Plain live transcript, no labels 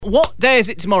What day is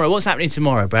it tomorrow? What's happening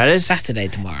tomorrow, brothers? Saturday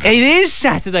tomorrow. It is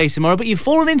Saturday tomorrow, but you've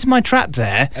fallen into my trap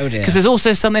there. Oh dear. Because there's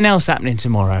also something else happening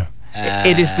tomorrow.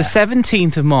 It is the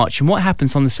 17th of March, and what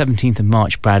happens on the 17th of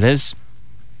March, brothers?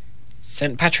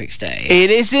 St. Patrick's Day.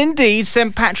 It is indeed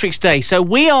St. Patrick's Day. So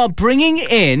we are bringing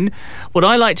in what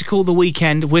I like to call the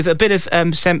weekend with a bit of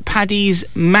St. Paddy's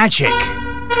magic.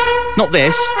 Not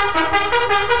this.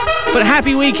 But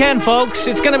happy weekend, folks.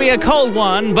 It's going to be a cold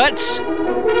one, but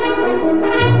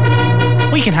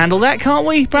we can handle that, can't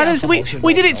we, brothers? Yeah,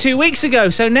 we did it 2 weeks ago,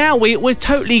 so now we're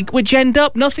genned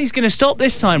up. Nothing's going to stop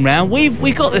this time round.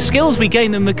 We've got the skills. We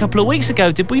gained them a couple of weeks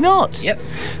ago, did we not? Yep.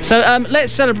 So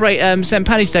let's celebrate St.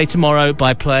 Paddy's Day tomorrow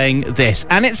by playing this,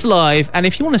 and it's live. And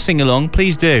if you want to sing along,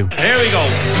 please do. Here we go.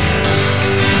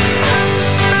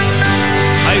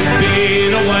 I've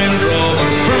been a wild rover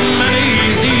for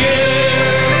many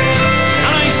years,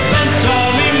 and I spent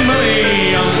all my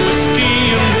money on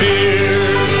whiskey and beer.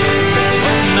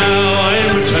 But now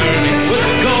I'm returning with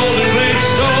gold and great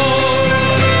store,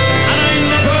 and I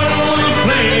never will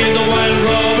play the wild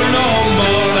rover no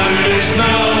more. And it's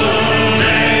now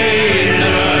they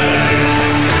never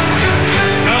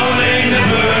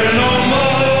no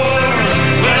more.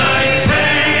 When I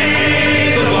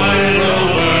play the wild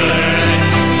rover.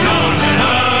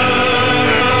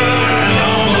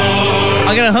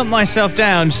 I'm going to hunt myself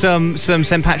down some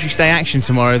St. Patrick's Day action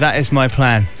tomorrow. That is my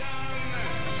plan.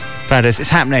 Brothers, it's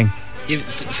happening.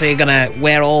 So you're gonna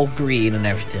wear all green and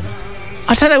everything.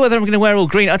 I don't know whether I'm going to wear all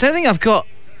green. I don't think I've got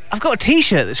a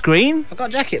T-shirt that's green. I've got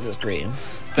a jacket that's green.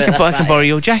 I can borrow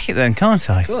your jacket then, can't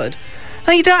I? Good.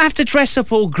 No, you don't have to dress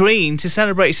up all green to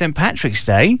celebrate St. Patrick's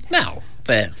Day. No,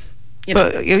 but you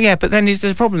know. But yeah, but then there's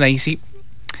a problem there. You see,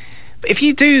 if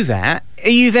you do that, are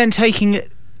you then taking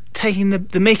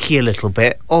the mickey a little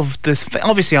bit of this?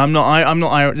 Obviously, I'm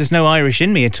not. There's no Irish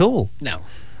in me at all. No.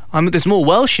 There's more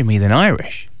Welsh in me than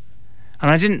Irish, and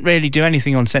I didn't really do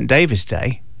anything on St. David's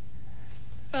Day.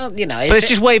 Well, you know. But it's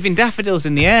just waving daffodils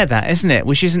in the air, that isn't it?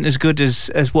 Which isn't as good as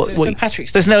what. St.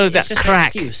 Patrick's Day. There's no It's that just an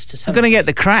crack. excuse to I'm going to celebrate. get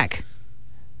the crack.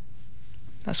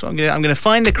 That's what I'm going to. I'm going to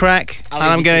find the crack, and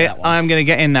I'm going to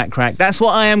get in that crack. That's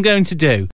what I am going to do.